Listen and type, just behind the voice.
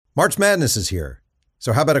March Madness is here,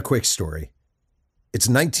 so how about a quick story? It's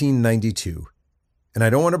 1992, and I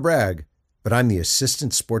don't want to brag, but I'm the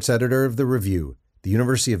assistant sports editor of The Review, the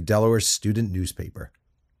University of Delaware's student newspaper.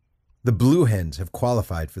 The Blue Hens have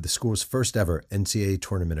qualified for the school's first ever NCAA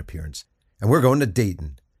tournament appearance, and we're going to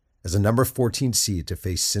Dayton as a number 14 seed to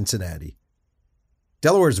face Cincinnati.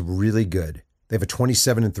 Delaware's really good. They have a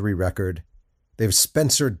 27-3 record. They have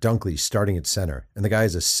Spencer Dunkley starting at center, and the guy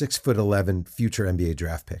is a 6'11" future NBA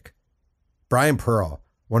draft pick. Brian Pearl,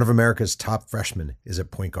 one of America's top freshmen, is at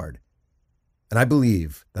point guard. And I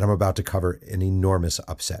believe that I'm about to cover an enormous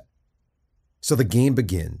upset. So the game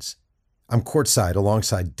begins. I'm courtside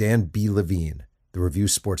alongside Dan B. Levine, the Review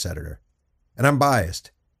sports editor. And I'm biased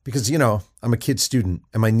because, I'm a kid student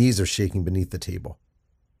and my knees are shaking beneath the table.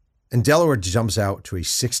 And Delaware jumps out to a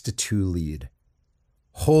 6-2 lead.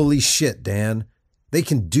 Holy shit, Dan. They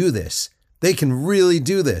can do this. They can really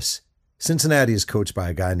do this. Cincinnati is coached by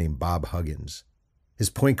a guy named Bob Huggins. His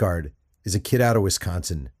point guard is a kid out of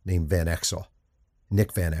Wisconsin named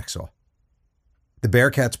Nick Van Exel. The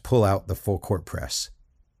Bearcats pull out the full court press.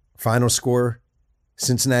 Final score,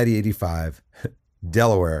 Cincinnati 85,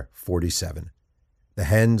 Delaware 47. The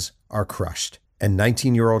Hens are crushed, and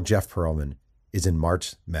 19-year-old Jeff Pearlman is in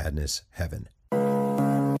March Madness heaven.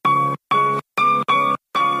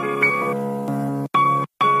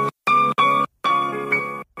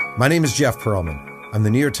 My name is Jeff Pearlman. I'm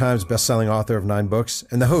the New York Times bestselling author of 9 books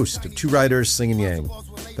and the host of Two Writers Sing and Yang,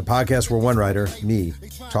 the podcast where one writer, me,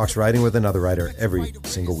 talks writing with another writer every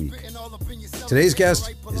single week. Today's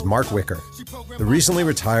guest is Mark Whicker, the recently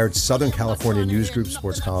retired Southern California News Group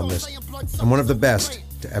sports columnist and one of the best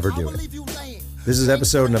to ever do it. This is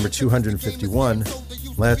episode number 251.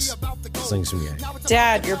 Let's sing some Yang.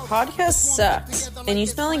 Dad, your podcast sucks, and you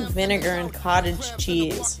smell like vinegar and cottage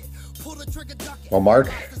cheese. Well, Mark,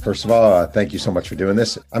 first of all, thank you so much for doing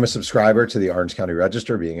this. I'm a subscriber to the Orange County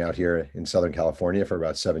Register, being out here in Southern California for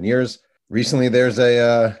about 7 years. Recently, there's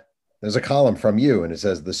a column from you, and it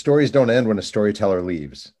says, "The stories don't end when a storyteller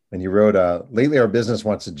leaves." And you wrote, "Lately, our business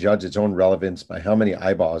wants to judge its own relevance by how many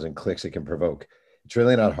eyeballs and clicks it can provoke. It's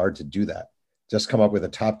really not hard to do that. Just come up with a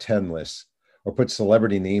top 10 list or put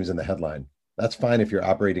celebrity names in the headline. That's fine if you're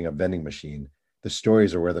operating a vending machine. The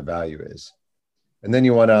stories are where the value is." And then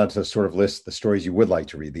you went on to sort of list the stories you would like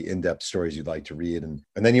to read, the in-depth stories you'd like to read. And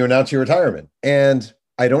then you announce your retirement. And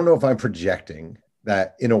I don't know if I'm projecting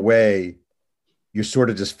that in a way you're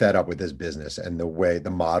sort of just fed up with this business and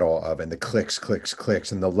the model of, and the clicks,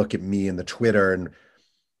 and the look at me and the Twitter. And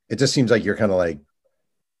it just seems like you're kind of like,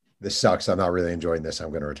 this sucks. I'm not really enjoying this. I'm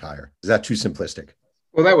going to retire. Is that too simplistic?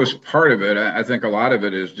 Well, that was part of it. I think a lot of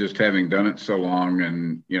it is just having done it so long,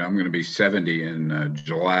 and I'm going to be 70 in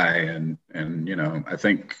July, and I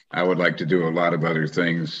think I would like to do a lot of other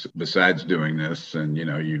things besides doing this. And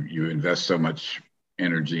you invest so much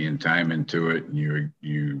energy and time into it, and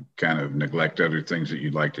you kind of neglect other things that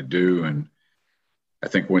you'd like to do. And I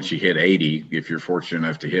think once you hit 80, if you're fortunate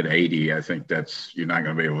enough to hit 80, I think you're not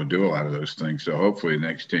going to be able to do a lot of those things. So hopefully the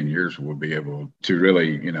next 10 years we'll be able to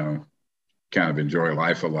really, kind of enjoy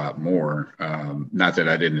life a lot more. Not that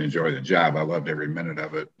I didn't enjoy the job. I loved every minute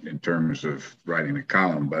of it in terms of writing the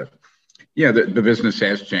column. But yeah, the business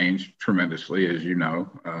has changed tremendously, as you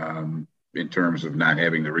know, in terms of not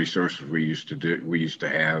having the resources we used to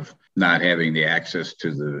have, not having the access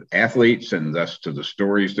to the athletes and thus to the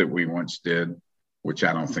stories that we once did, which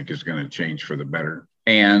I don't think is going to change for the better.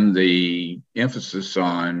 And the emphasis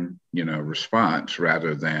on, response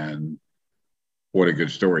rather than what a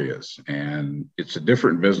good story is. And it's a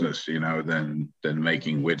different business, than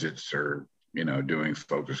making widgets or, doing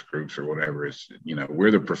focus groups or whatever. It's,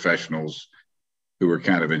 we're the professionals who are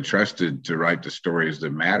kind of entrusted to write the stories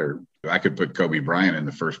that matter. I could put Kobe Bryant in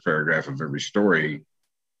the first paragraph of every story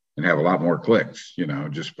and have a lot more clicks,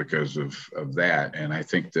 just because of that. And I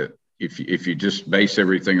think that if you just base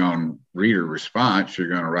everything on reader response, you're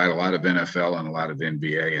going to write a lot of NFL and a lot of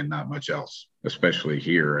NBA and not much else, especially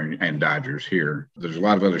here and Dodgers here. There's a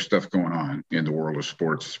lot of other stuff going on in the world of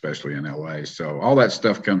sports, especially in LA. So all that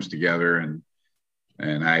stuff comes together, and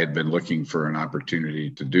I had been looking for an opportunity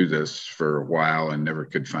to do this for a while and never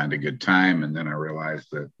could find a good time. And then I realized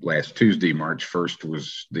that last Tuesday, March 1st,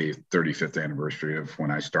 was the 35th anniversary of when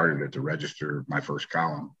I started at the Register, my first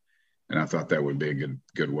column. And I thought that would be a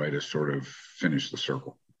good way to sort of finish the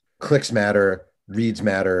circle. Clicks matter, reads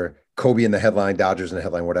matter, Kobe in the headline, Dodgers in the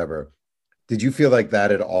headline, whatever. Did you feel like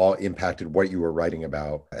that at all impacted what you were writing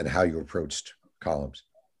about and how you approached columns?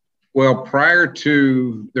 Well,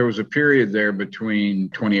 there was a period there between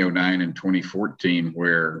 2009 and 2014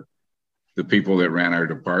 where the people that ran our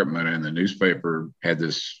department and the newspaper had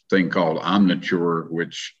this thing called Omniture,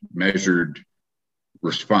 which measured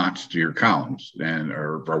response to your columns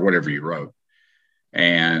or whatever you wrote.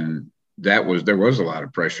 And there was a lot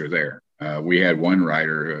of pressure there. We had one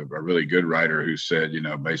writer, a really good writer, who said,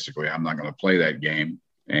 basically, I'm not going to play that game,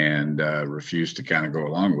 and refused to kind of go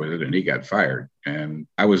along with it. And he got fired. And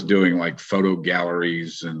I was doing like photo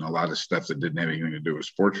galleries and a lot of stuff that didn't have anything to do with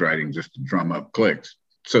sports writing, just to drum up clicks.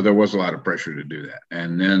 So there was a lot of pressure to do that.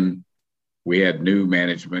 And then we had new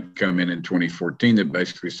management come in 2014 that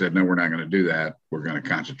basically said, no, we're not going to do that. We're going to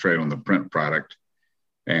concentrate on the print product.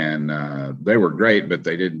 And they were great, but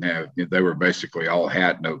they were basically all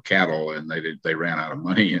hat, no cattle, and they ran out of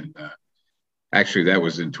money. And actually, that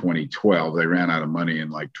was in 2012. They ran out of money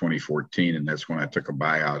in like 2014, and that's when I took a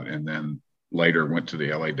buyout. And then later went to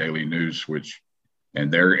the LA Daily News,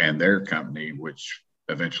 and their company, which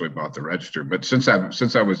eventually bought the Register. But since I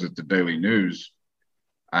was at the Daily News,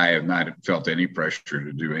 I have not felt any pressure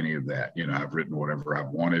to do any of that. I've written whatever I've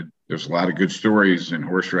wanted. There's a lot of good stories in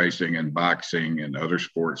horse racing and boxing and other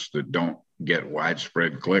sports that don't get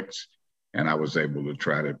widespread clicks. And I was able to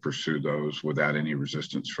try to pursue those without any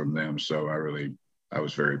resistance from them. So I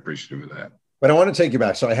was very appreciative of that. But I want to take you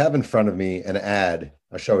back. So I have in front of me an ad.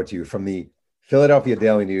 I'll show it to you from the Philadelphia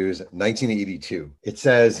Daily News, 1982. It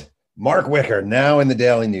says, Mark Whicker, now in the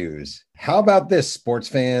Daily News. How about this, sports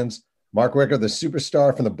fans? Mark Whicker, the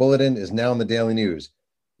superstar from the Bulletin, is now in the Daily News.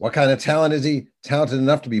 What kind of talent is he? Talented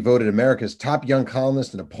enough to be voted America's top young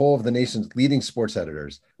columnist in a poll of the nation's leading sports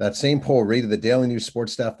editors. That same poll rated the Daily News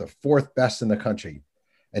sports staff the 4th best in the country.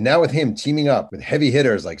 And now with him teaming up with heavy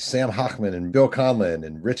hitters like Sam Hochman and Bill Conlin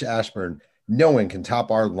and Rich Ashburn, no one can top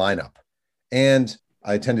our lineup. And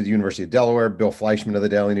I attended the University of Delaware. Bill Fleischman of the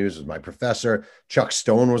Daily News was my professor. Chuck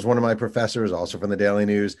Stone was one of my professors, also from the Daily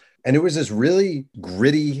News. And it was this really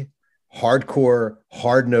gritty, hardcore,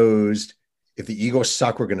 hard-nosed, if the Eagles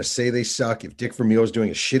suck, we're going to say they suck. If Dick Vermeil is doing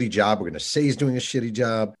a shitty job, we're going to say he's doing a shitty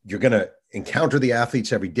job. You're going to encounter the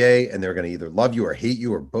athletes every day, and they're going to either love you or hate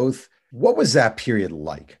you or both. What was that period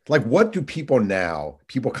like? Like, what do people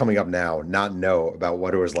coming up now, not know about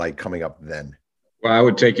what it was like coming up then? Well, I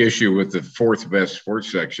would take issue with the 4th best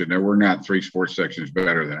sports section. There were not 3 sports sections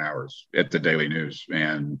better than ours at the Daily News,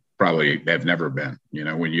 and probably have never been.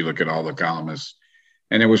 When you look at all the columnists,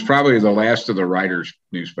 and it was probably the last of the writers'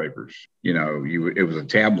 newspapers. It was a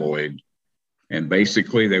tabloid, and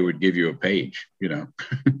basically they would give you a page, and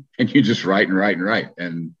you just write and write and write.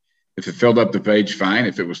 And if it filled up the page, fine.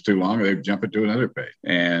 If it was too long, they'd jump it to another page.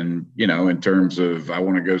 And, in terms of, I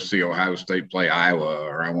want to go see Ohio State play Iowa,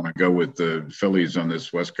 or I want to go with the Phillies on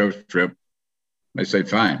this West Coast trip, they say,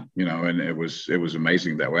 fine, and it was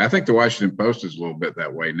amazing that way. I think the Washington Post is a little bit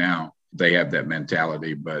that way now. They have that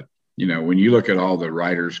mentality, but when you look at all the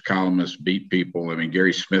writers, columnists, beat people,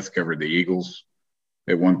 Gary Smith covered the Eagles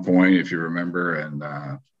at one point, if you remember. And,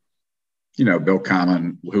 Bill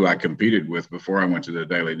Conlin, who I competed with before I went to the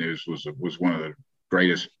Daily News, was one of the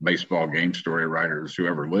greatest baseball game story writers who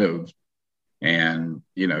ever lived. And,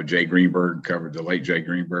 Jay Greenberg covered, the late Jay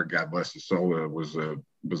Greenberg, God bless his soul, was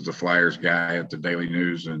the Flyers guy at the Daily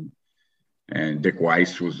News. And Dick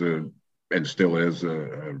Weiss was and still is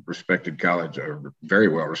a respected very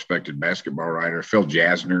well-respected basketball writer. Phil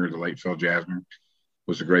Jasner, the late Phil Jasner,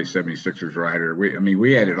 was a great 76ers writer.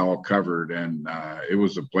 We had it all covered, and it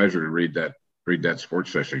was a pleasure to read that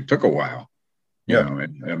sports section. It took a while,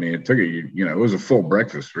 it took it was a full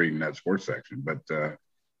breakfast reading that sports section, but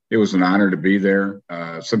it was an honor to be there.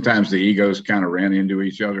 Sometimes the egos kind of ran into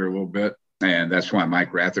each other a little bit, and that's why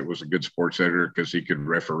Mike Rathett was a good sports editor, because he could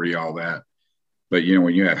referee all that. But,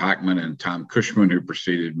 when you had Hochman and Tom Cushman, who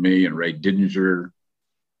preceded me, and Ray Didinger,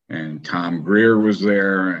 and Tom Greer was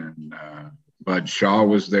there, and Bud Shaw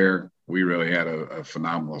was there, we really had a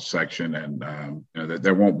phenomenal section. And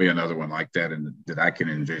there won't be another one like that that I can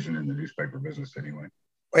envision in the newspaper business anyway.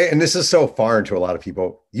 And this is so foreign to a lot of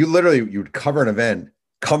people. You would cover an event,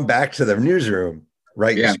 come back to the newsroom,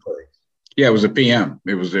 write your story. Yeah, it was a PM.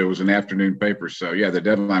 It was an afternoon paper. So, the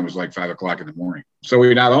deadline was like 5 o'clock in the morning. So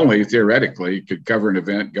we not only theoretically could cover an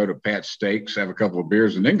event, go to Pat's Steaks, have a couple of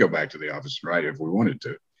beers, and then go back to the office, right, if we wanted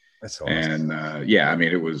to. That's awesome. And,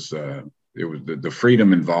 it was the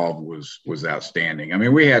freedom involved was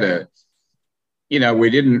outstanding. We had we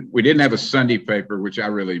didn't have a Sunday paper, which I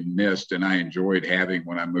really missed and I enjoyed having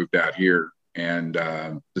when I moved out here. And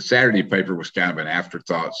the Saturday paper was kind of an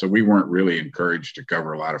afterthought. So we weren't really encouraged to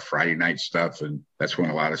cover a lot of Friday night stuff. And that's when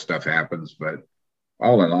a lot of stuff happens. But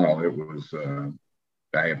all in all, it was,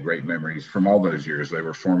 I have great memories from all those years. They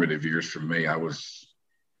were formative years for me.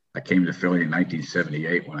 I came to Philly in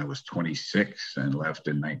 1978 when I was 26 and left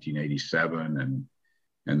in 1987.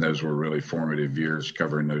 And those were really formative years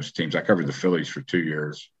covering those teams. I covered the Phillies for 2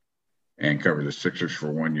 years and covered the Sixers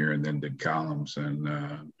for 1 year and then did columns. And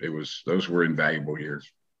those were invaluable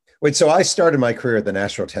years. Wait, so I started my career at the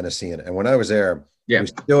Nashville Tennessean, and when I was there, it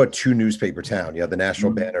was still a 2-newspaper town. You had the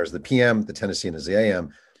Nashville Banner as the PM, the Tennessean as the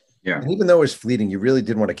AM. Yeah. And even though it was fleeting, you really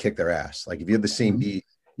did want to kick their ass. Like if you had the same beat,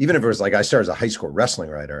 even if it was like I started as a high school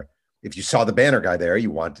wrestling writer, if you saw the Banner guy there,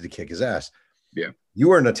 you wanted to kick his ass. Yeah. You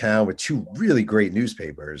were in a town with 2 really great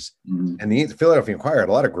newspapers, and the Philadelphia Inquirer had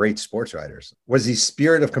a lot of great sports writers. Was the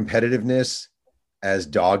spirit of competitiveness as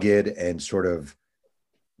dogged and sort of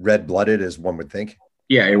red-blooded as one would think?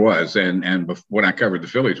 Yeah, it was. And when I covered the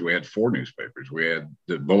Phillies, we had 4 newspapers. We had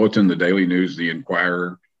the Bulletin, the Daily News, the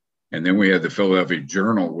Inquirer, and then we had the Philadelphia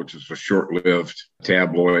Journal, which is a short-lived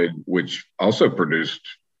tabloid, which also produced,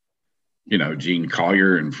 Gene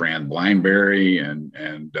Collier and Fran Blindberry and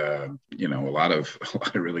a lot of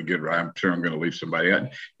really good. I'm sure I'm going to leave somebody out.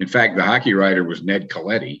 In fact, the hockey writer was Ned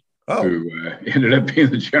Colletti, who ended up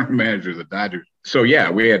being the general manager of the Dodgers. So, yeah,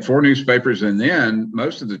 we had 4 newspapers, and then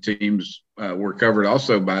most of the teams were covered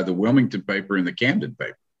also by the Wilmington paper and the Camden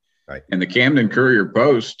paper. Right. And the Camden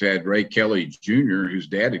Courier-Post had Ray Kelly Jr., whose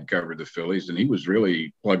dad had covered the Phillies, and he was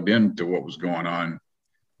really plugged into what was going on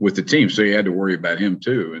with the team. So you had to worry about him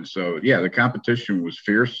too. And so, yeah, the competition was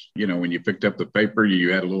fierce. When you picked up the paper,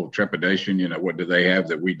 you had a little trepidation, what do they have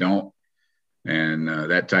that we don't? And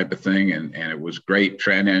that type of thing. And it was great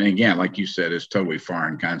trying. And again, like you said, it's totally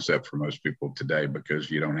foreign concept for most people today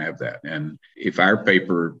because you don't have that. And if our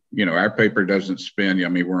paper doesn't spend,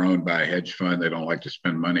 we're owned by a hedge fund. They don't like to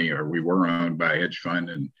spend money, or we were owned by a hedge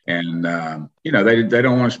fund. And they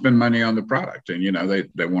don't want to spend money on the product. And,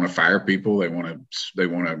 they want to fire people. They want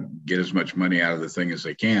to get as much money out of the thing as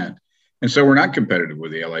they can. And so we're not competitive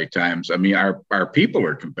with the LA Times. Our people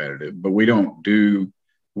are competitive, but we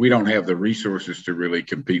don't have the resources to really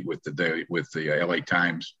compete with the LA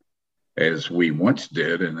Times as we once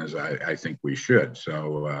did, and as I think we should.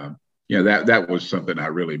 So, that was something I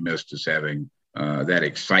really missed, is having that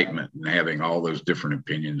excitement and having all those different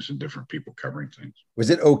opinions and different people covering things.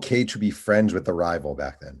 Was it okay to be friends with the rival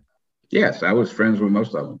back then? Yes, I was friends with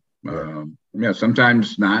most of them.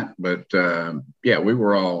 Sometimes not, but we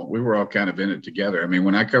were all kind of in it together.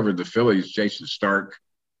 When I covered the Phillies, Jason Stark,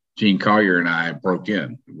 Gene Collier and I broke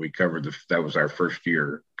in. We covered that was our first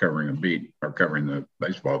year covering the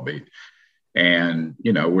baseball beat. And,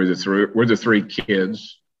 we're the 3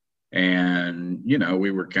 kids, and,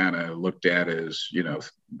 we were kind of looked at as,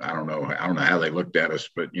 I don't know how they looked at us,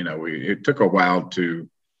 but, it took a while to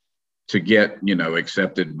get,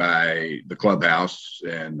 accepted by the clubhouse.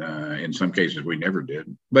 And in some cases we never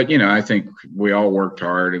did. But, I think we all worked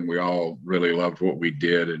hard and we all really loved what we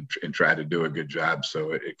did and tried to do a good job.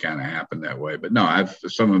 So it kind of happened that way. But no,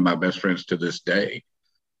 some of my best friends to this day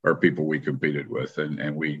are people we competed with.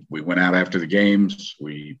 And we went out after the games.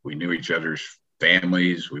 We knew each other's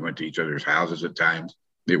families. We went to each other's houses at times.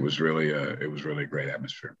 It was really a great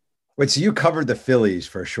atmosphere. Wait, so you covered the Phillies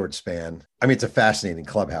for a short span. It's a fascinating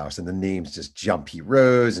clubhouse, and the names just jump. Pete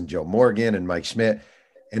Rose and Joe Morgan and Mike Schmidt.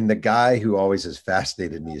 And the guy who always has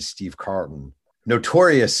fascinated me is Steve Carlton,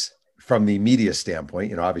 notorious from the media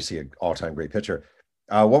standpoint, obviously an all-time great pitcher.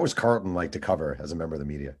 What was Carlton like to cover as a member of the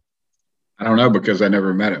media? I don't know, because I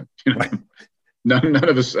never met him. None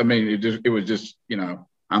of us. It was just,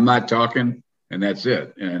 I'm not talking, and that's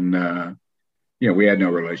it. And, we had no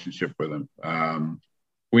relationship with him.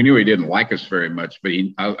 We knew he didn't like us very much, but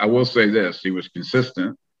I will say this, he was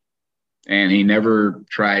consistent, and he never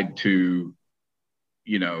tried to,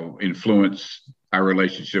 influence our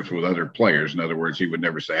relationships with other players. In other words, he would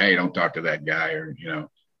never say, hey, don't talk to that guy, or,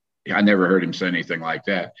 I never heard him say anything like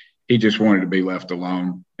that. He just wanted to be left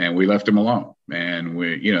alone, and we left him alone. And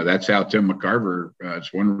that's how Tim McCarver,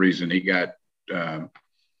 it's one reason he got to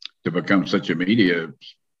become such a media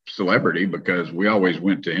celebrity, because we always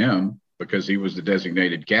went to him, because he was the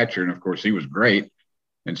designated catcher. And of course he was great.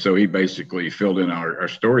 And so he basically filled in our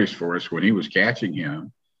stories for us when he was catching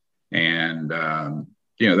him. And,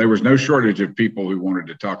 there was no shortage of people who wanted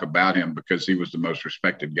to talk about him, because he was the most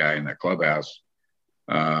respected guy in that clubhouse,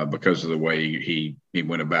 because of the way he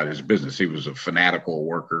went about his business. He was a fanatical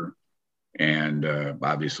worker, and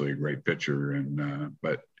obviously a great pitcher.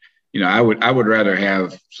 But I would rather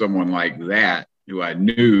have someone like that, who I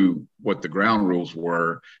knew what the ground rules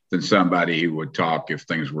were, than somebody who would talk if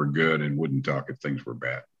things were good and wouldn't talk if things were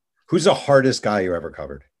bad. Who's the hardest guy you ever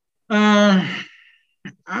covered?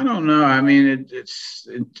 I don't know. It's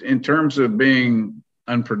in terms of being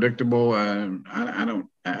unpredictable.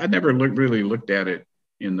 I never really looked at it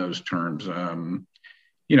in those terms. I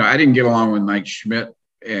didn't get along with Mike Schmidt,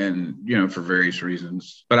 and, for various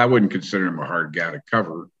reasons, but I wouldn't consider him a hard guy to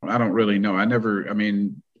cover. I don't really know.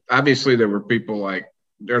 Obviously there were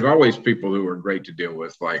there's always people who are great to deal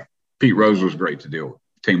with. Like Pete Rose was great to deal with.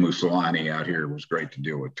 Teemu Selanne out here was great to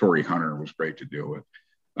deal with. Torrey Hunter was great to deal with.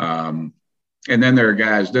 And then there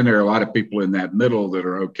are a lot of people in that middle that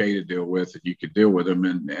are okay to deal with, and you could deal with them.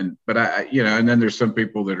 And then there's some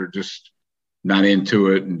people that are just not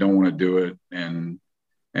into it and don't want to do it and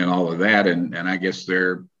all of that. And I guess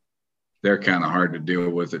they're kind of hard to deal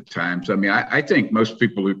with at times. I think most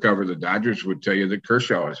people who cover the Dodgers would tell you that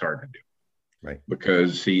Kershaw is hard to do. Right.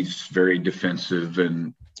 Because he's very defensive,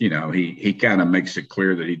 and, he kind of makes it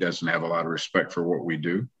clear that he doesn't have a lot of respect for what we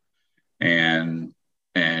do. And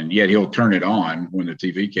yet he'll turn it on when the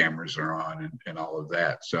TV cameras are on and all of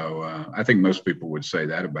that. So I think most people would say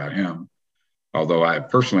that about him, although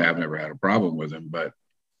I've never had a problem with him. But,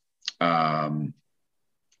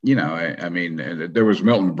 there was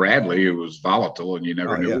Milton Bradley, who was volatile, and you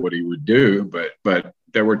never knew what he would do. But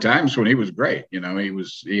there were times when he was great.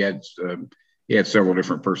 He had several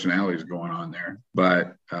different personalities going on there.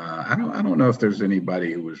 But I don't know if there's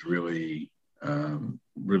anybody who was really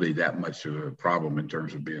that much of a problem in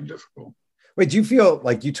terms of being difficult. Wait, do you feel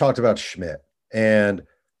like you talked about Schmidt, and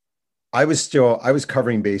I was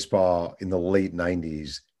covering baseball in the late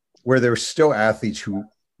 90s where there were still athletes who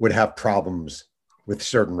would have problems with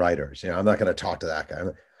certain writers. I'm not going to talk to that guy.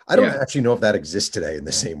 I don't actually know if that exists today in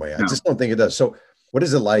the same way. I just don't think it does. So what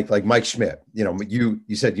is it like Mike Schmidt, you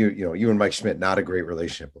said, you and Mike Schmidt, not a great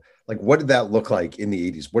relationship. Like, what did that look like in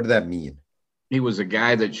the 80s? What did that mean? He was a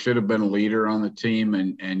guy that should have been a leader on the team,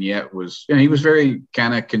 and yet he was very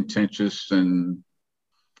kind of contentious, and,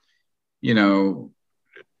 it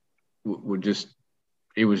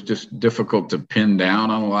was just difficult to pin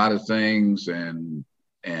down on a lot of things.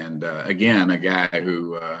 And again, a guy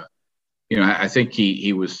who, I think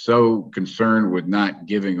he was so concerned with not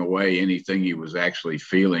giving away anything he was actually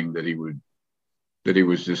feeling that he was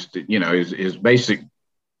just,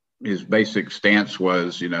 his basic stance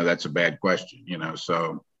was, that's a bad question,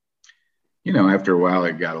 so, after a while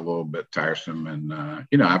it got a little bit tiresome, and, I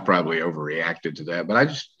probably overreacted to that, but I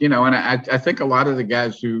just, and I think a lot of the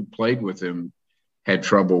guys who played with him had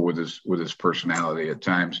trouble with his personality at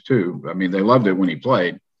times too. They loved it when he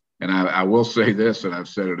played. And I will say this, and I've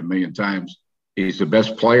said it a million times, he's the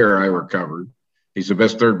best player I ever covered. He's the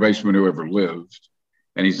best third baseman who ever lived.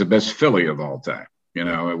 And he's the best Philly of all time,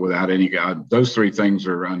 without any doubt. Those three things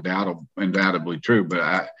are undoubtedly true.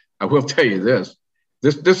 But I will tell you this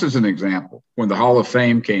is an example. When the Hall of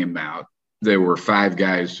Fame came out, there were 5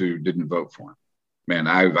 guys who didn't vote for him. Man,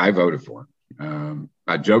 I voted for him.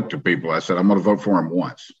 I joked to people, I said, I'm going to vote for him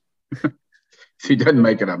once. If he doesn't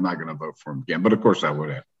make it, I'm not going to vote for him again. But of course I would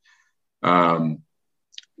have.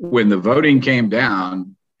 When the voting came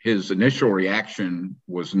down, his initial reaction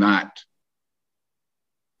was not,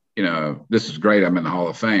 this is great, I'm in the Hall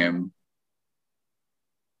of Fame.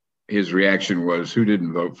 His reaction was, who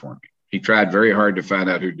didn't vote for me? He tried very hard to find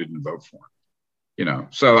out who didn't vote for him.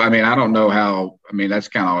 So, I don't know how, that's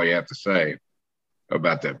kind of all you have to say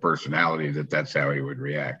about that personality, that's how he would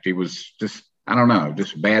react. He was just, I don't know,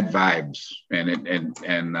 just bad vibes,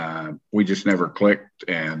 and we just never clicked.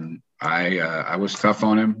 And I was tough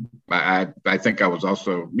on him. I think I was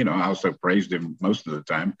also, I also praised him most of the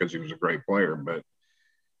time because he was a great player, but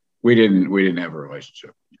we didn't have a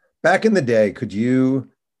relationship. Back in the day, if you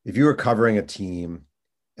were covering a team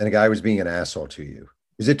and a guy was being an asshole to you,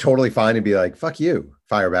 is it totally fine to be like, fuck you,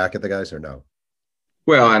 fire back at the guys, or no?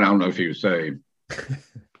 Well, I don't know if you would say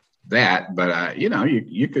that, but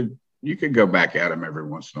you could go back at him every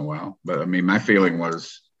once in a while. But my feeling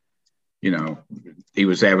was, he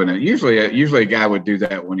was having usually a guy would do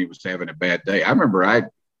that when he was having a bad day. I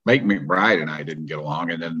remember Mike McBride and I didn't get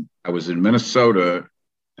along, and then I was in Minnesota,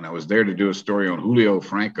 and I was there to do a story on Julio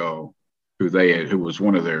Franco, who was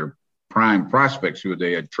one of their prime prospects who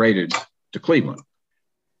they had traded to Cleveland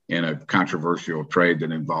in a controversial trade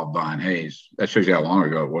that involved Don Hayes. That shows you how long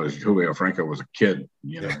ago it was. Julio Franco was a kid,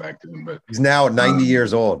 back then. But he's now 90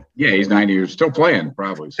 years old. Yeah, he's 90 years, still playing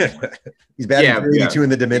probably. He's batting 32 in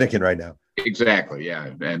the Dominican right now. Exactly, yeah,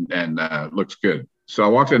 and looks good. So I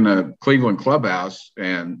walked in the Cleveland clubhouse,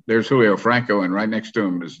 and there's Julio Franco, and right next to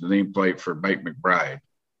him is the nameplate for Mike McBride.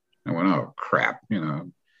 I went, oh crap,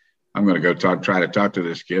 I'm going to go try to talk to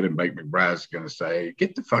this kid, and Mike McBride's going to say,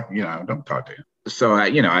 get the fuck, don't talk to him. So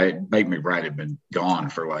Mike McBride had been gone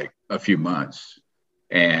for like a few months,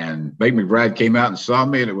 And Make McBride came out and saw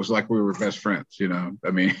me, and it was like we were best friends.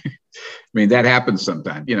 I mean, that happens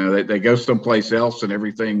sometimes. They go someplace else, and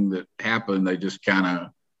everything that happened, they just kind of,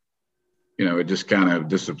 it just kind of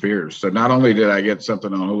disappears. So not only did I get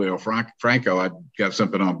something on Julio Franco, I got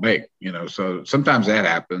something on Bake. So sometimes that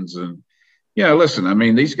happens. And listen, I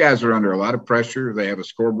mean, these guys are under a lot of pressure. They have a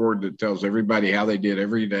scoreboard that tells everybody how they did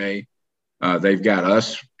every day. They've got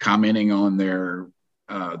us commenting on the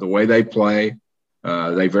way they play.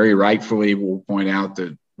 They very rightfully will point out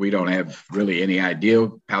that we don't have really any idea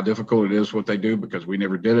how difficult it is what they do because we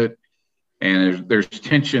never did it. And there's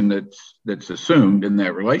tension that's assumed in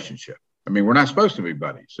that relationship. I mean, we're not supposed to be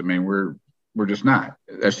buddies. I mean, we're just not.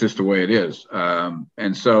 That's just the way it is.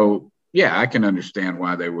 And so, yeah, I can understand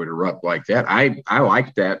why they would erupt like that. I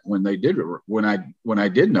liked that when they did, when I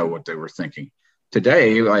did know what they were thinking.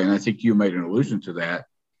 Today, and I think you made an allusion to that,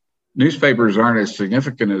 newspapers aren't as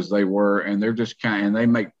significant as they were, and they're just and they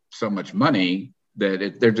make so much money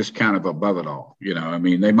that they're just kind of above it all. I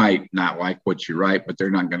mean, they might not like what you write, but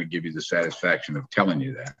they're not going to give you the satisfaction of telling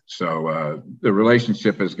you that. So the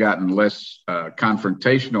relationship has gotten less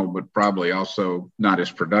confrontational, but probably also not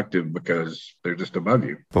as productive because they're just above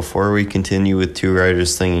you. Before we continue with Two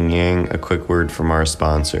Writers Slinging Yang, a quick word from our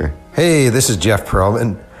sponsor. Hey, this is Jeff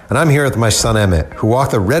Perlman, and I'm here with my son Emmett, who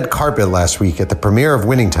walked the red carpet last week at the premiere of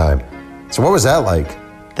Winning Time. So what was that like?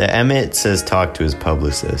 The Emmett says talk to his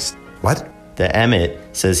publicist. What? The Emmett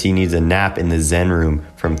says he needs a nap in the Zen room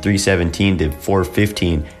from 3:17 to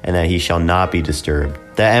 4:15 and that he shall not be disturbed.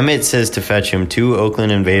 The Emmett says to fetch him 2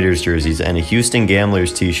 Oakland Invaders jerseys and a Houston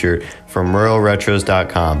Gamblers t-shirt from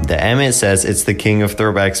RoyalRetros.com. The Emmett says it's the king of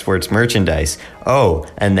throwback sports merchandise. Oh,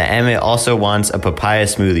 and the Emmett also wants a papaya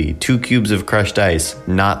smoothie, 2 cubes of crushed ice,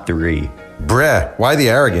 not 3. Breh, why the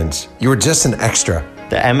arrogance? You were just an extra.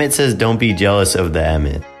 The Emmett says don't be jealous of the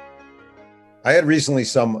Emmett. I had recently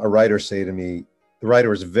a writer say to me, the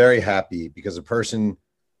writer was very happy because the person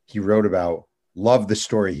he wrote about loved the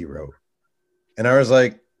story he wrote. And I was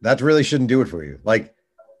like, that really shouldn't do it for you. Like,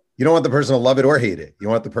 you don't want the person to love it or hate it. You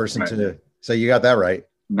want the person to say, you got that right.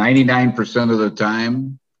 99% of the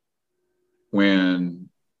time, when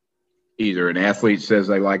either an athlete says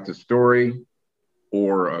they like the story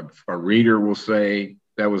or a reader will say,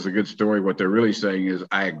 that was a good story, what they're really saying is,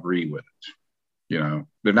 I agree with it.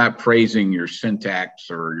 They're not praising your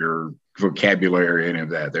syntax or your vocabulary or any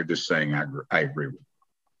of that. They're just saying, I agree with it.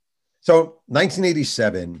 So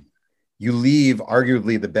 1987, you leave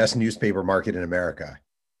arguably the best newspaper market in America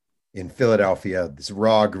in Philadelphia, this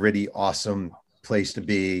raw, gritty, awesome place to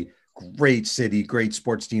be, great city, great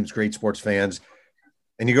sports teams, great sports fans.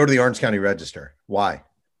 And you go to the Orange County Register. Why?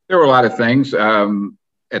 There were a lot of things.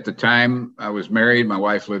 At the time, I was married. My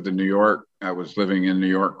wife lived in New York. I was living in New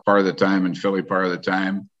York part of the time and Philly part of the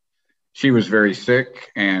time. She was very sick,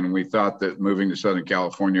 and we thought that moving to Southern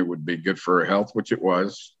California would be good for her health, which it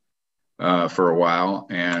was for a while.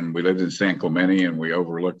 And we lived in San Clemente, and we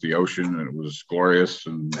overlooked the ocean, and it was glorious.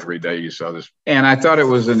 And every day you saw this. And I thought it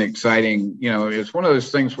was an exciting, it's one of those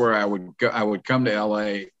things where I would come to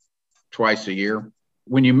LA twice a year.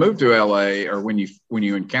 When you move to LA, or when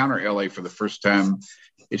you encounter LA for the first time,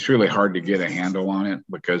 it's really hard to get a handle on it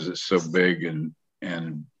because it's so big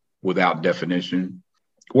and without definition.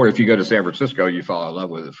 Or if you go to San Francisco, you fall in love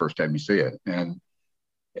with it the first time you see it. And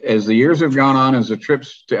as the years have gone on, as the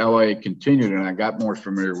trips to LA continued and I got more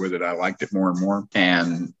familiar with it, I liked it more and more.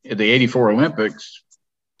 And at the 84 Olympics,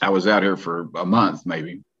 I was out here for a month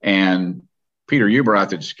maybe. And Peter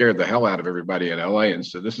Ueberroth had scared the hell out of everybody in LA and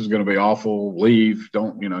said, this is going to be awful. Leave.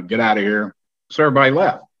 Don't, get out of here. So everybody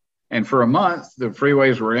left. And for a month, the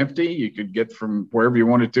freeways were empty. You could get from wherever you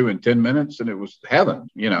wanted to in 10 minutes, and it was heaven,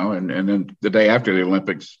 and then the day after the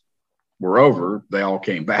Olympics were over, they all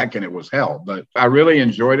came back, and it was hell. But I really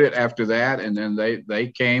enjoyed it after that. And then they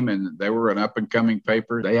came, and they were an up-and-coming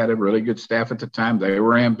paper. They had a really good staff at the time. They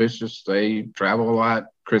were ambitious. They traveled a lot.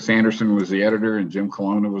 Chris Anderson was the editor, and Jim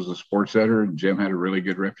Colonna was the sports editor. And Jim had a really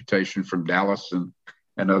good reputation from Dallas and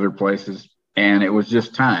other places. And it was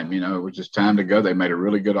just time, it was just time to go. They made a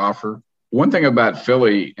really good offer. One thing about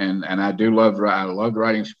Philly, and I loved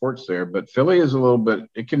writing sports there, but Philly is a little bit,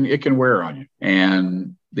 it can wear on you.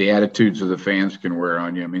 And the attitudes of the fans can wear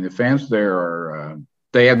on you. I mean, the fans there are,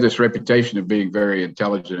 they have this reputation of being very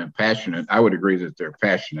intelligent and passionate. I would agree that they're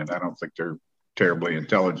passionate. I don't think they're terribly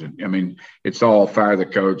intelligent. I mean, it's all fire the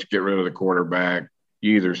coach, get rid of the quarterback.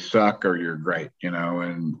 You either suck or you're great,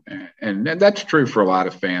 and that's true for a lot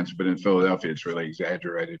of fans, but in Philadelphia, it's really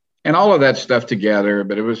exaggerated. And all of that stuff together,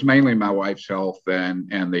 but it was mainly my wife's health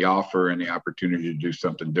and the offer and the opportunity to do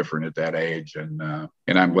something different at that age. And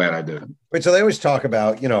I'm glad I did. Wait, so they always talk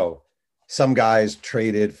about, some guys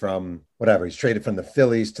traded from whatever. He's traded from the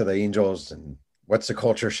Phillies to the Angels, and what's the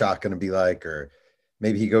culture shock going to be like? Or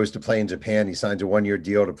maybe he goes to play in Japan. He signs a 1-year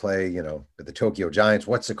deal to play, with the Tokyo Giants.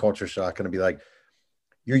 What's the culture shock going to be like?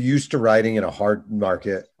 You're used to writing in a hard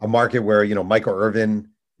market, a market where, Michael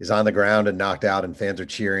Irvin is on the ground and knocked out and fans are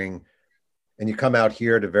cheering. And you come out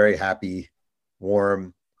here to very happy,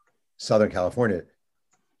 warm Southern California.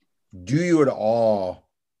 Do you at all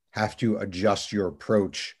have to adjust your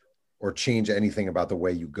approach or change anything about the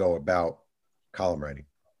way you go about column writing?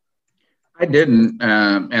 I didn't,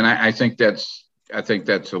 and I think that's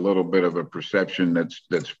a little bit of a perception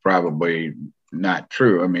that's probably not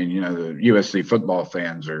true. I mean, the USC football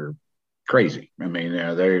fans are crazy. I mean,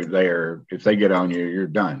 they are. If they get on you, you're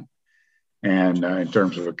done. And in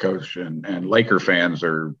terms of a coach, and Laker fans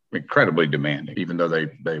are incredibly demanding, even though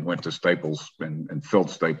they went to Staples and filled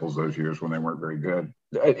Staples those years when they weren't very good.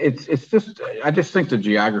 It's just, I just think the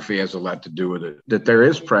geography has a lot to do with it, that there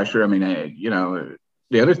is pressure. I mean,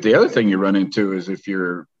 the other thing you run into is if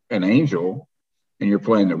you're an Angel and you're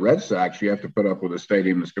playing the Red Sox, you have to put up with a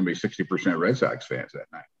stadium that's going to be 60% Red Sox fans that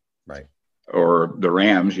night. Right. Or the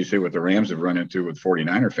Rams, you see what the Rams have run into with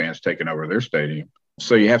 49er fans taking over their stadium.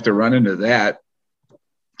 So you have to run into that.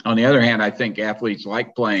 On the other hand, I think athletes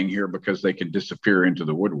like playing here because they can disappear into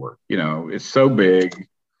the woodwork. It's so big.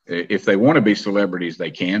 If they want to be celebrities, they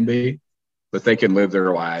can be, but they can live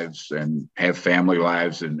their lives and have family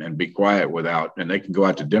lives and be quiet and they can go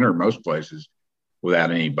out to dinner most places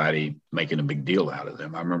without anybody making a big deal out of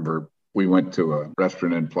them. I remember we went to a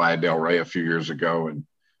restaurant in Playa del Rey a few years ago, and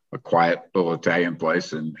a quiet little Italian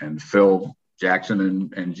place, and Phil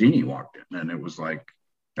Jackson and Jeannie walked in, and it was like,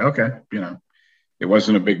 okay, it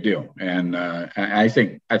wasn't a big deal. And I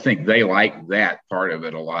think they like that part of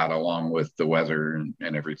it a lot, along with the weather and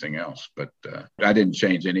everything else. But I didn't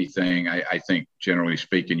change anything. I think generally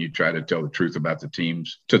speaking, you try to tell the truth about the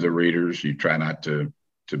teams to the readers. You try not to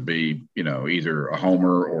be, either a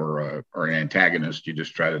homer or an antagonist. You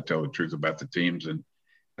just try to tell the truth about the teams. And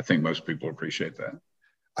I think most people appreciate that.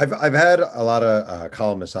 I've had a lot of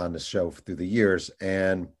columnists on this show through the years,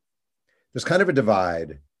 and there's kind of a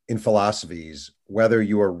divide in philosophies, whether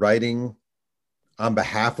you are writing on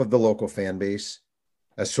behalf of the local fan base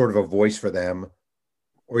as sort of a voice for them,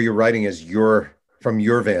 or you're writing as from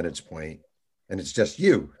your vantage point, and it's just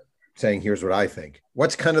you saying, here's what I think.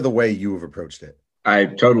 What's kind of the way you have approached it?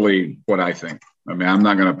 What I think. I mean, I'm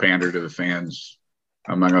not going to pander to the fans.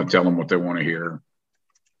 I'm not going to tell them what they want to hear.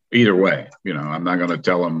 Either way, I'm not going to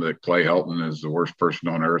tell them that Clay Helton is the worst person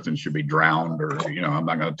on earth and should be drowned, or, I'm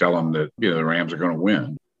not going to tell them that, the Rams are going to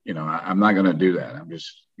win. I'm not going to do that. I'm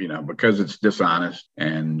just, because it's dishonest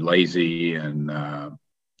and lazy and,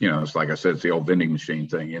 it's like I said, it's the old vending machine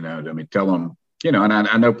thing, tell them, and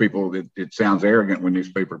I know people, it sounds arrogant when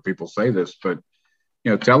newspaper people say this, but,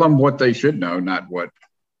 tell them what they should know, not what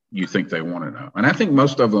you think they want to know. And I think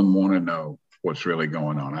most of them want to know what's really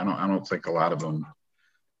going on. I don't think a lot of them,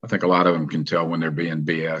 I think a lot of them can tell when they're being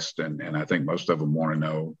BS'd, and I think most of them want to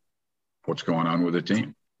know what's going on with the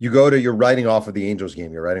team. You're writing off of the Angels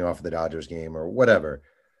game, you're writing off of the Dodgers game, or whatever.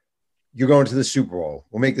 You're going to the Super Bowl.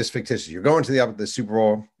 We'll make this fictitious. You're going to the Super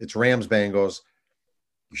Bowl. It's Rams Bengals.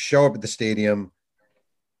 You show up at the stadium.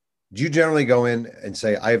 Do you generally go in and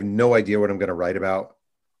say, I have no idea what I'm going to write about,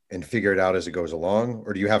 and figure it out as it goes along?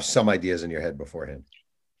 Or do you have some ideas in your head beforehand?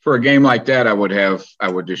 For a game like that, I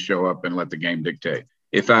would just show up and let the game dictate.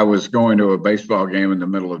 If I was going to a baseball game in the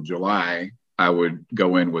middle of July, I would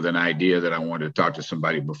go in with an idea that I wanted to talk to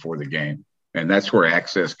somebody before the game. And that's where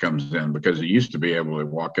access comes in, because you used to be able to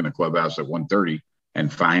walk in the clubhouse at 1:30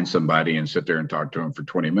 and find somebody and sit there and talk to them for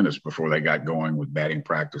 20 minutes before they got going with batting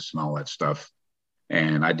practice and all that stuff.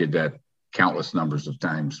 And I did that countless numbers of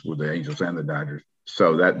times with the Angels and the Dodgers.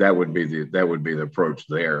 So that would be the approach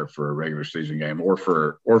there for a regular season game, or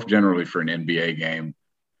generally for an NBA game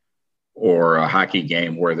or a hockey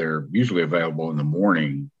game, where they're usually available in the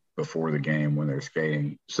morning before the game when they're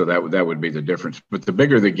skating. So that would be the difference. But the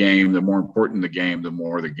bigger the game, the more important the game, the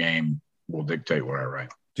more the game will dictate what I write.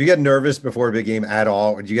 Do you get nervous before a big game at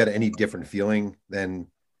all? Or do you get any different feeling than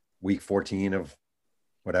week 14 of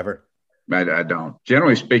whatever? I don't.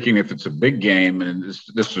 Generally speaking, if it's a big game, and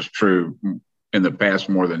this is true in the past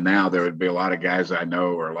more than now, there would be a lot of guys I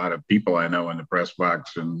know, or a lot of people I know in the press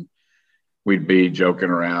box, and we'd be joking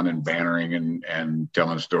around and bantering and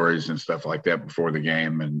telling stories and stuff like that before the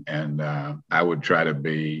game. And I would try to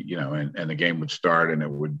be, and the game would start, and it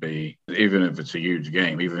would be, even if it's a huge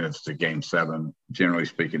game, even if it's a game 7, generally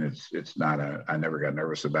speaking, it's not I never got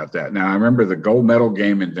nervous about that. Now, I remember the gold medal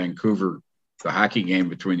game in Vancouver, the hockey game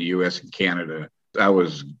between the U.S. and Canada. I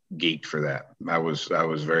was geeked for that. I was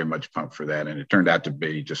very much pumped for that. And it turned out to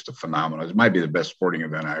be just a phenomenal. It might be the best sporting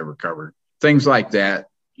event I ever covered. Things like that,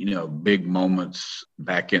 big moments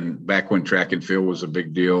back when track and field was a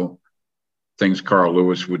big deal. Things Carl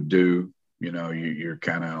Lewis would do, you're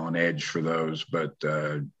kind of on edge for those. But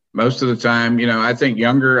most of the time, I think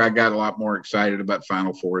younger, I got a lot more excited about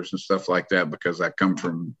Final Fours and stuff like that because I come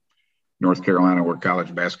from North Carolina where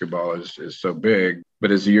college basketball is so big.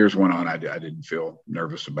 But as the years went on, I didn't feel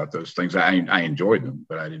nervous about those things. I enjoyed them,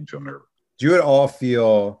 but I didn't feel nervous. Do you at all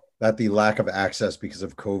feel that the lack of access because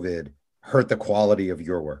of COVID hurt the quality of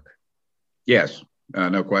your work? Yes,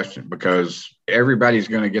 no question, because everybody's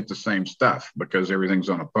going to get the same stuff because everything's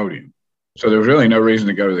on a podium. So there's really no reason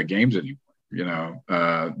to go to the games anymore.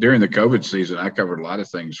 During the COVID season, I covered a lot of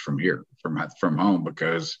things from here, from home,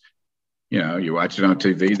 because, you watch it on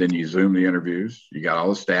TV, then you Zoom the interviews, you got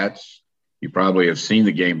all the stats. You probably have seen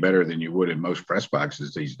the game better than you would in most press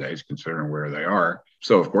boxes these days, considering where they are.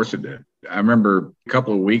 So, of course it did. I remember a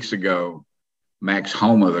couple of weeks ago, Max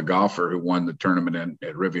Homa, the golfer who won the tournament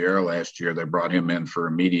at Riviera last year, they brought him in for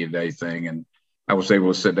a media day thing. And I was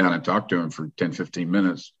able to sit down and talk to him for 10, 15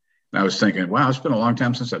 minutes. And I was thinking, wow, it's been a long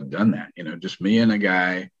time since I've done that. Just me and a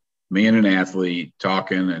guy, me and an athlete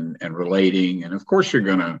talking and relating. And of course you're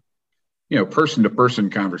going to, person to person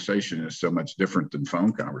conversation is so much different than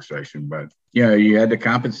phone conversation, but you had to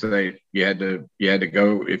compensate. You had to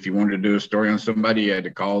go, if you wanted to do a story on somebody, you had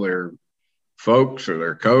to call their folks or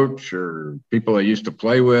their coach or people they used to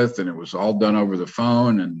play with. And it was all done over the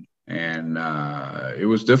phone. And it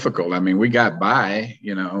was difficult. I mean, we got by,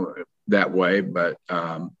 that way, but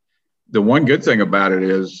the one good thing about it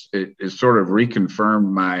is it sort of reconfirmed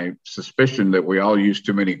my suspicion that we all use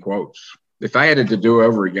too many quotes. If I had it to do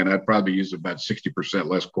over again, I'd probably use about 60%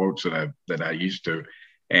 less quotes than I used to.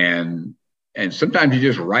 And sometimes you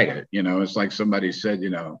just write it, it's like somebody said,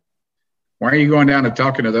 why are you going down and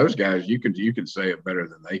talking to those guys? You can say it better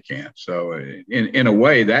than they can. So in a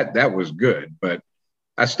way that was good, but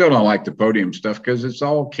I still don't like the podium stuff because it's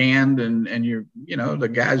all canned and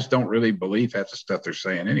the guys don't really believe half the stuff they're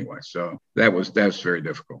saying anyway. So that's very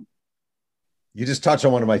difficult. You just touched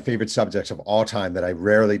on one of my favorite subjects of all time that I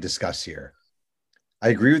rarely discuss here. I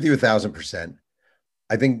agree with you 1,000%.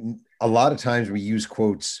 I think a lot of times we use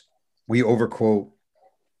quotes, we overquote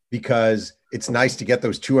because it's nice to get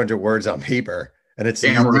those 200 words on paper. And it's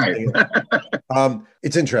right.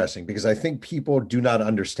 It's interesting because I think people do not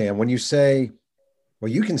understand when you say,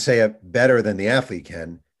 well, you can say it better than the athlete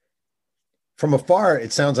can. From afar,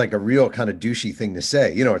 it sounds like a real kind of douchey thing to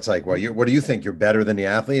say. It's like, well, what do you think? You're better than the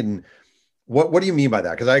athlete? And what do you mean by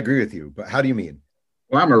that? Because I agree with you, but how do you mean?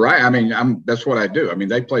 Well, I'm right. I mean, that's what I do. I mean,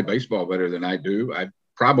 they play baseball better than I do. I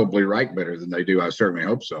probably write better than they do. I certainly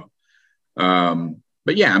hope so.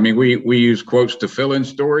 But yeah, I mean, we use quotes to fill in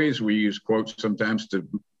stories. We use quotes sometimes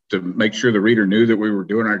to make sure the reader knew that we were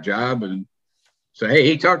doing our job and say, hey,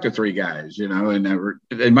 he talked to three guys, and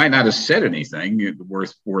they might not have said anything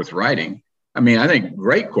worth writing. I mean, I think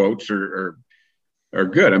great quotes are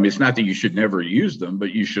good. I mean, it's not that you should never use them,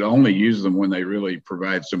 but you should only use them when they really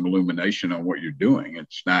provide some illumination on what you're doing.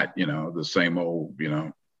 It's not, the same old,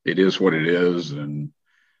 it is what it is. And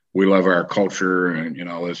we love our culture and,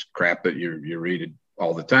 all this crap that you read it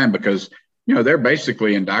all the time because, they're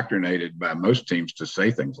basically indoctrinated by most teams to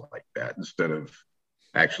say things like that instead of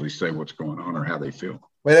actually say what's going on or how they feel.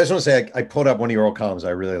 Wait, I just want to say, I pulled up one of your old columns I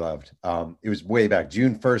really loved. It was way back,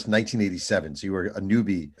 June 1st, 1987. So you were a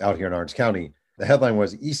newbie out here in Orange County. The headline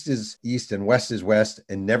was East is East and West is West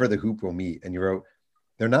and never the hoop will meet. And you wrote,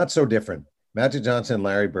 they're not so different. Magic Johnson and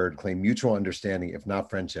Larry Bird claim mutual understanding, if not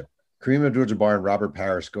friendship. Kareem Abdul-Jabbar and Robert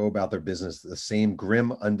Parrish go about their business the same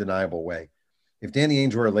grim, undeniable way. If Danny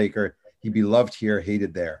Ainge were a Laker, he'd be loved here,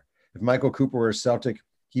 hated there. If Michael Cooper were a Celtic,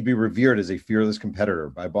 he'd be revered as a fearless competitor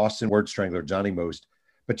by Boston word strangler Johnny Most,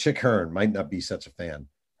 but Chick Hearn might not be such a fan.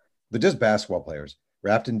 They're just basketball players,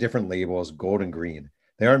 wrapped in different labels, gold and green.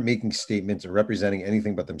 They aren't making statements or representing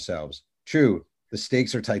anything but themselves. True, the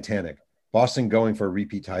stakes are titanic. Boston going for a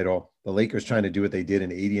repeat title, the Lakers trying to do what they did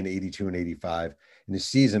in 80 and 82 and 85 in a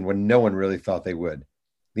season when no one really thought they would.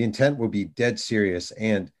 The intent will be dead serious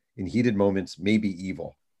and, in heated moments, maybe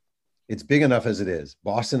evil. It's big enough as it is.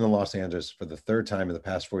 Boston and Los Angeles for the third time in the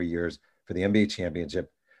past 4 years for the NBA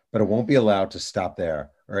championship, but it won't be allowed to stop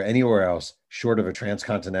there or anywhere else short of a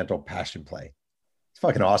transcontinental passion play. It's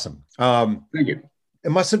fucking awesome. Thank you. It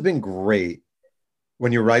must have been great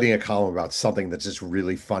when you're writing a column about something that's just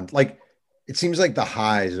really fun. Like, it seems like the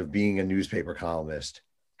highs of being a newspaper columnist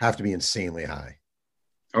have to be insanely high.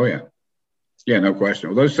 Oh, yeah. Yeah, no question.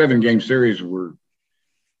 Well, those 7-game series were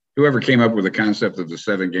whoever came up with the concept of the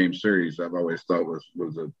 7-game series, I've always thought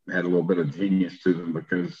had a little bit of genius to them,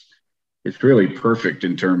 because it's really perfect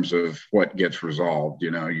in terms of what gets resolved.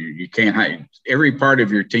 You can't hide. Every part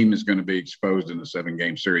of your team is going to be exposed in the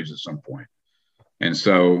 7-game series at some point. And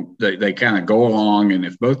so they kind of go along, and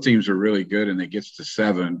if both teams are really good and it gets to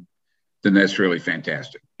 7, then that's really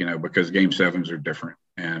fantastic, because game 7s are different.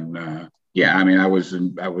 And I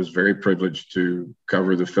was very privileged to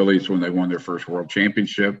cover the Phillies when they won their first World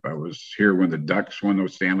Championship. I was here when the Ducks won the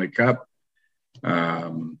Stanley Cup.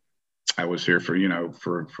 I was here for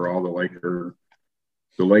all the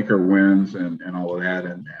Laker wins and all of that,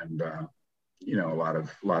 and a lot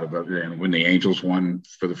of other, and when the Angels won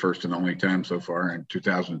for the first and only time so far in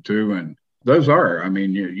 2002. And those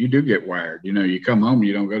you do get wired. You come home,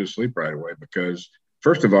 you don't go to sleep right away, because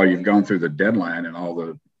first of all, you've gone through the deadline and all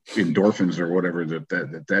the endorphins or whatever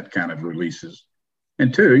that kind of releases.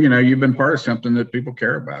 And two, you've been part of something that people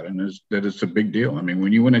care about, and that it's a big deal.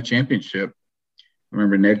 When you win a championship, I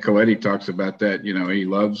remember Ned Coletti talks about that. He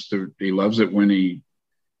loves it when he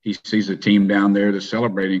sees a team down there that's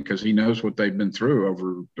celebrating, because he knows what they've been through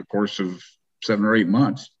over the course of 7 or 8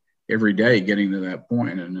 months, every day getting to that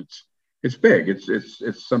point. And it's big.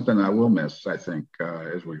 It's something I will miss, I think,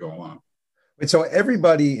 as we go along. And so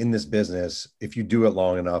everybody in this business, if you do it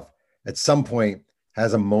long enough, at some point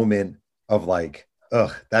has a moment of like,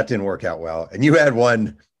 ugh, that didn't work out well. And you had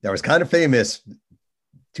one that was kind of famous,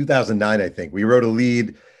 2009, I think. We wrote a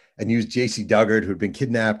lead and used JC Duggard, who'd been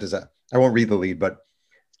kidnapped I won't read the lead,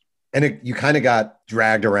 you kind of got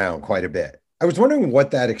dragged around quite a bit. I was wondering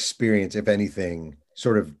what that experience, if anything,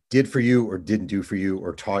 sort of did for you or didn't do for you,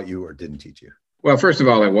 or taught you or didn't teach you. Well, first of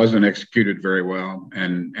all, it wasn't executed very well.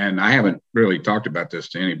 And I haven't really talked about this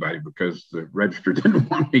to anybody, because the Register didn't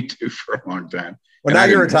want me to for a long time. Well, now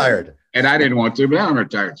you're retired. And I didn't want to, but I'm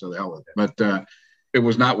retired, so the hell with it. But it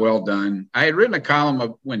was not well done. I had written a column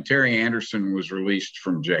of when Terry Anderson was released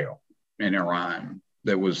from jail in Iran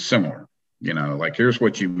that was similar. Like, here's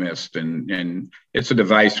what you missed. And it's a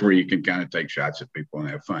device where you can kind of take shots at people and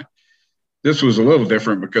have fun. This was a little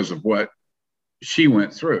different because of what she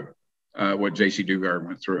went through, what JC Duggard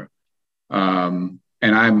went through. And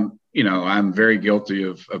I'm very guilty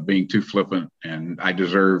of being too flippant, and I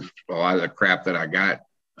deserved a lot of the crap that I got.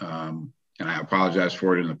 And I apologize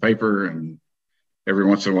for it in the paper. And every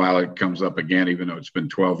once in a while it comes up again, even though it's been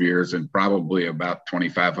 12 years and probably about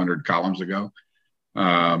 2,500 columns ago.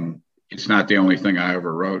 It's not the only thing I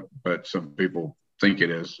ever wrote, but some people think it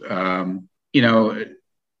is. The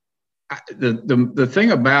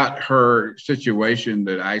thing about her situation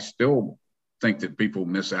that I still think that people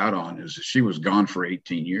miss out on is that she was gone for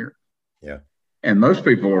 18 years. Yeah. And most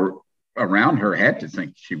people around her had to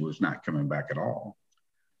think she was not coming back at all.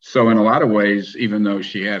 So in a lot of ways, even though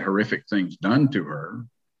she had horrific things done to her,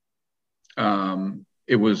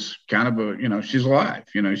 it was kind of she's alive,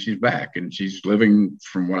 she's back, and she's living,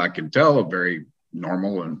 from what I can tell, a very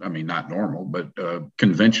normal, and not normal, but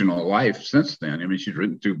conventional life since then. She's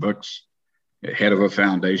written 2 books, head of a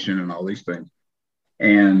foundation, and all these things.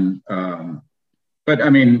 And,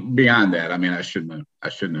 but beyond that, I shouldn't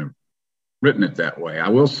have written it that way. I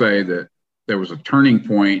will say that there was a turning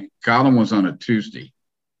point. Column was on a Tuesday.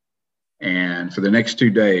 And for the next 2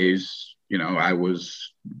 days, I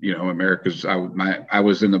was, I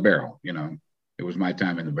was in the barrel, it was my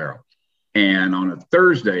time in the barrel. And on a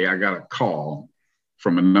Thursday, I got a call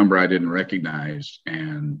from a number I didn't recognize.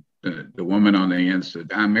 And the woman on the end said,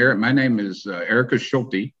 my name is Erica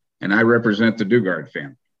Schulte, and I represent the Duggard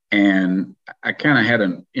family. And I kind of had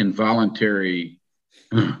an involuntary,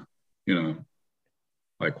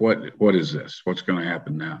 like, what is this? What's going to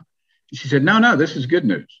happen now? She said, no, this is good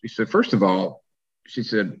news. She said, first of all, she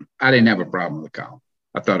said, I didn't have a problem with the column.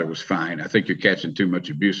 I thought it was fine. I think you're catching too much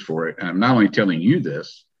abuse for it. And I'm not only telling you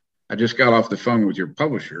this, I just got off the phone with your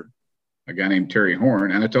publisher, a guy named Terry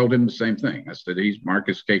Horn, and I told him the same thing. I said, Mark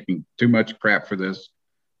is taking too much crap for this.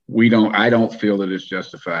 I don't feel that it's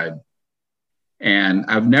justified. And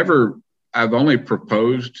I've only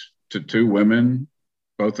proposed to 2 women,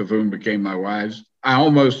 both of whom became my wives. I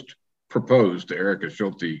almost proposed to Erica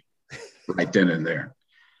Schulte right then and there,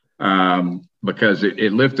 because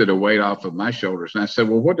it lifted a weight off of my shoulders. And I said,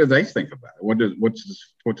 well, what do they think about it? What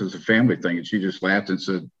does the family think? And she just laughed and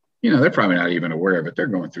said, they're probably not even aware of it. They're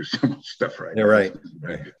going through so much stuff right now. Right.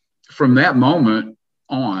 From that moment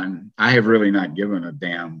on, I have really not given a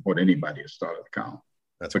damn what anybody has thought of the column.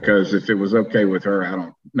 That's because cool. If it was okay with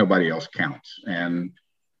her, nobody else counts. And,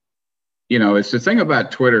 it's the thing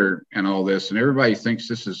about Twitter and all this, and everybody thinks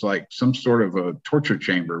this is like some sort of a torture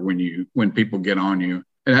chamber when people get on you.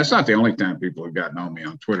 And that's not the only time people have gotten on me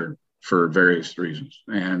on Twitter. for various reasons.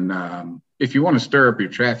 And if you want to stir up your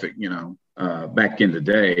traffic, back in the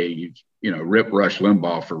day, rip Rush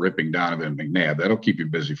Limbaugh for ripping Donovan McNabb. That'll keep you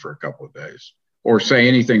busy for a couple of days. Or say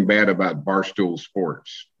anything bad about Barstool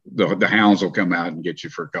Sports. The hounds will come out and get you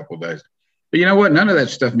for a couple of days. But you know what? None of that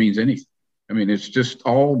stuff means anything. I mean, it's just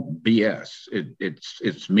all BS.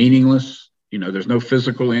 It's meaningless. There's no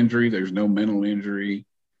physical injury. There's no mental injury.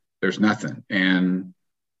 There's nothing. And,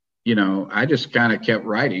 I just kind of kept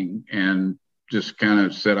writing and just kind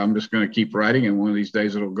of said, I'm just going to keep writing. And one of these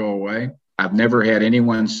days it'll go away. I've never had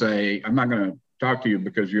anyone say, I'm not going to talk to you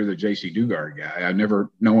because you're the JC Dugard guy.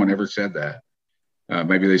 No one ever said that.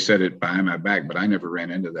 Maybe they said it behind my back, but I never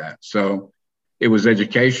ran into that. So it was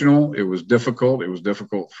educational. It was difficult. It was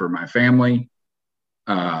difficult for my family.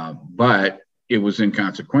 But it was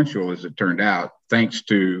inconsequential, as it turned out, thanks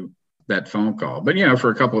to that phone call. But,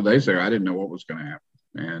 for a couple of days there, I didn't know what was going to happen.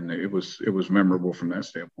 And it was memorable from that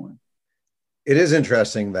standpoint. It is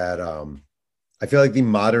interesting that I feel like the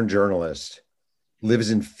modern journalist lives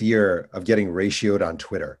in fear of getting ratioed on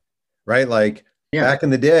Twitter, right? Like back in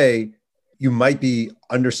the day, you might be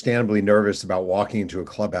understandably nervous about walking into a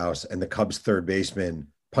clubhouse and the Cubs third baseman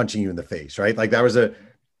punching you in the face, right? Like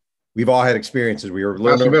we've all had experiences. We were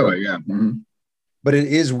possibility, yeah. Mm-hmm. But it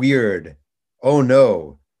is weird. Oh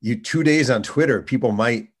no, 2 days on Twitter, people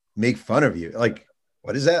might make fun of you. Like,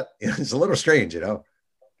 what is that? It's a little strange, No,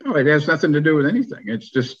 it has nothing to do with anything.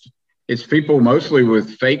 It's people mostly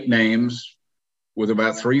with fake names with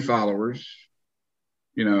about 3 followers.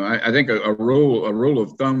 I think a rule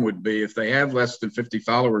of thumb would be if they have less than 50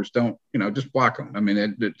 followers, don't, just block them. I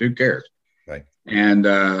mean, who cares? Right. And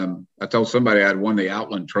I told somebody I'd won the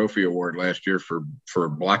Outland Trophy Award last year for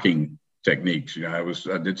blocking techniques.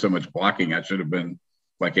 I did so much blocking. I should have been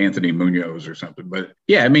like Anthony Munoz or something. But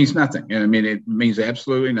yeah, it means nothing. And I mean, it means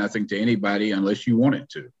absolutely nothing to anybody unless you want it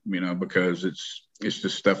to, because it's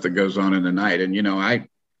just stuff that goes on in the night. And,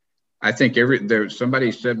 I think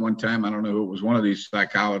somebody said one time, I don't know who it was, one of these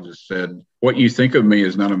psychologists said, what you think of me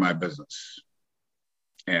is none of my business.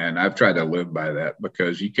 And I've tried to live by that,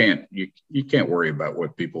 because you can't worry about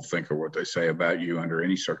what people think or what they say about you under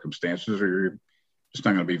any circumstances, or you're just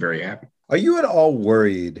not going to be very happy. Are you at all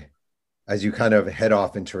worried as you kind of head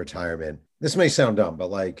off into retirement? This may sound dumb, but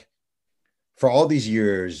like for all these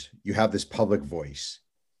years, you have this public voice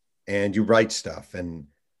and you write stuff, and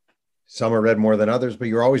some are read more than others, but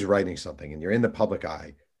you're always writing something and you're in the public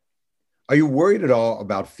eye. Are you worried at all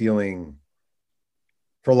about feeling,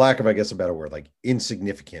 for lack of, I guess, a better word, like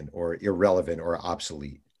insignificant or irrelevant or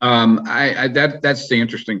obsolete? That's the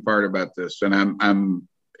interesting part about this. And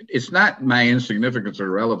it's not my insignificance or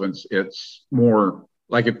relevance. It's more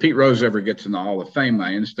like if Pete Rose ever gets in the Hall of Fame,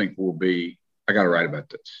 my instinct will be, I got to write about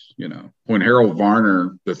this. When Harold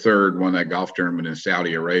Varner III won that golf tournament in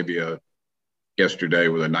Saudi Arabia yesterday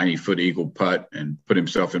with a 90-foot eagle putt and put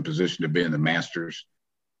himself in position to be in the Masters,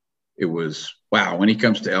 it was, wow, when he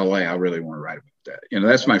comes to LA, I really want to write about that.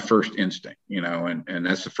 That's my first instinct, and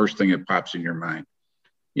that's the first thing that pops in your mind.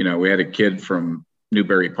 We had a kid from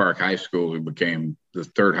Newberry Park High School who became the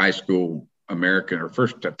third high school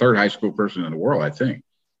person in the world, I think,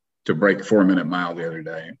 to break a 4-minute mile the other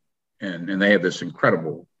day. And they had this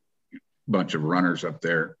incredible bunch of runners up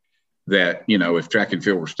there that, if track and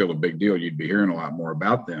field were still a big deal, you'd be hearing a lot more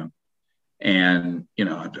about them. And, I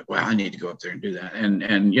thought, well, I need to go up there and do that. And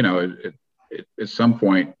at some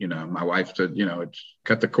point, my wife said, it's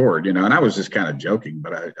cut the cord, and I was just kind of joking,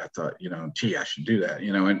 but I thought, gee, I should do that,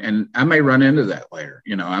 and I may run into that later.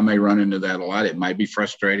 I may run into that a lot. It might be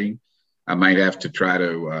frustrating. I might have to try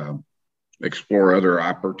to explore other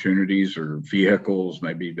opportunities or vehicles,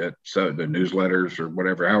 maybe the newsletters or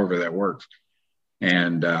whatever, however that works.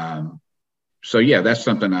 And so, yeah, that's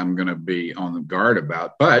something I'm going to be on the guard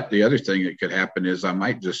about. But the other thing that could happen is I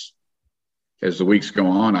might just, as the weeks go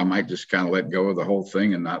on, I might just kind of let go of the whole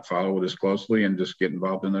thing and not follow it as closely and just get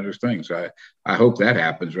involved in other things. I hope that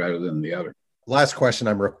happens rather than the other. Last question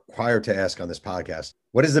I'm required to ask on this podcast.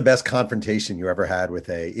 What is the best confrontation you ever had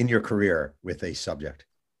in your career with a subject?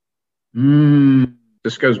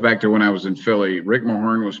 This goes back to when I was in Philly. Rick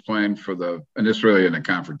Mahorn was playing and this really isn't a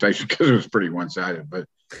confrontation because it was pretty one-sided, but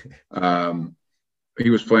he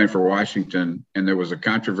was playing for Washington, and there was a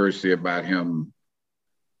controversy about him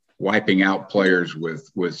wiping out players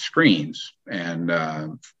with screens. And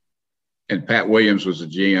Pat Williams was the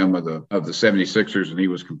GM of the 76ers, and he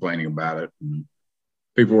was complaining about it. And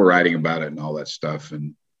people were writing about it and all that stuff.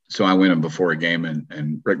 And so I went in before a game,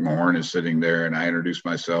 and Rick Mahorn is sitting there, and I introduced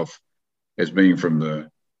myself as being from the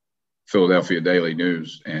Philadelphia Daily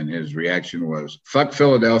News, and his reaction was, fuck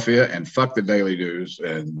Philadelphia and fuck the Daily News.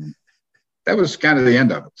 And that was kind of the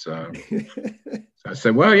end of it. So, I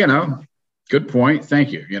said, well, good point.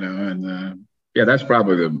 Thank you. And yeah, that's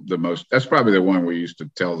probably that's probably the one we used to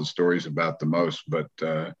tell the stories about the most. But,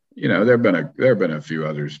 there have been a few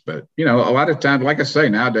others. But, a lot of times, like I say,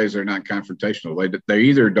 nowadays they're not confrontational. They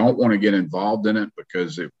either don't want to get involved in it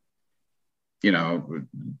because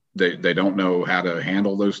they don't know how to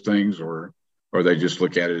handle those things, or they just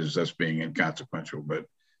look at it as us being inconsequential. But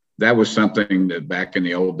that was something that back in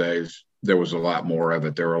the old days, there was a lot more of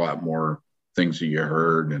it. There were a lot more things that you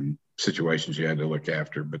heard and situations you had to look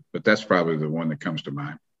after. But that's probably the one that comes to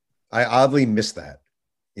mind. I oddly missed that,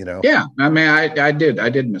 Yeah. I mean, I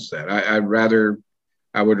did miss that. I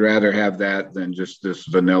would rather have that than just this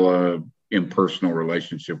vanilla impersonal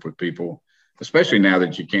relationship with people, especially now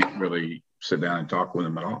that you can't really sit down and talk with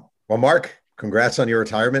them at all. Well, Mark, congrats on your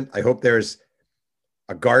retirement. I hope there's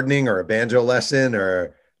a gardening or a banjo lesson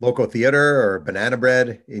or local theater or banana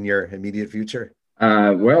bread in your immediate future.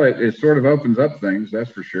 Well, it sort of opens up things, that's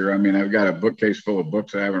for sure. I mean, I've got a bookcase full of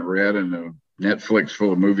books I haven't read, and a Netflix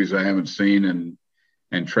full of movies I haven't seen,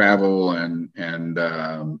 and travel, and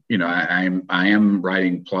I am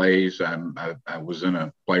writing plays. I was in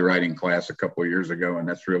a playwriting class a couple of years ago, and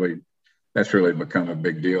that's really become a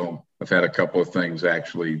big deal. I've had a couple of things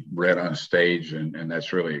actually read on stage, and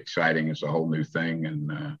that's really exciting. It's a whole new thing,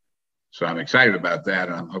 and so I'm excited about that,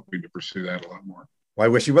 and I'm hoping to pursue that a lot more. Well, I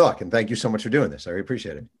wish you luck, and thank you so much for doing this. I really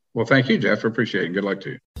appreciate it. Well, thank you, Jeff. I appreciate it. Good luck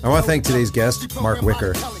to you. I want to thank today's guest, Mark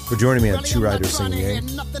Whicker, for joining me on Two Riders Singing Yang.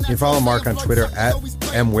 You can follow Mark on Twitter at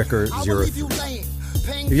MWhicker03.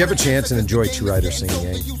 If you have a chance and enjoy Two Riders Singing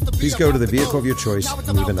Yang, please go to the vehicle of your choice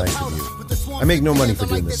and leave a nice review. I make no money for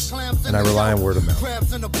doing this, and I rely on word of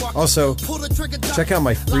mouth. Also, check out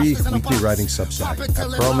my free weekly writing Substack at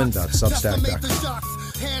perlman.substack.com.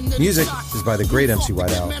 Music is by the great MC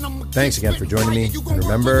Whiteout. Thanks again for joining me, and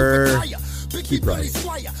remember, keep writing.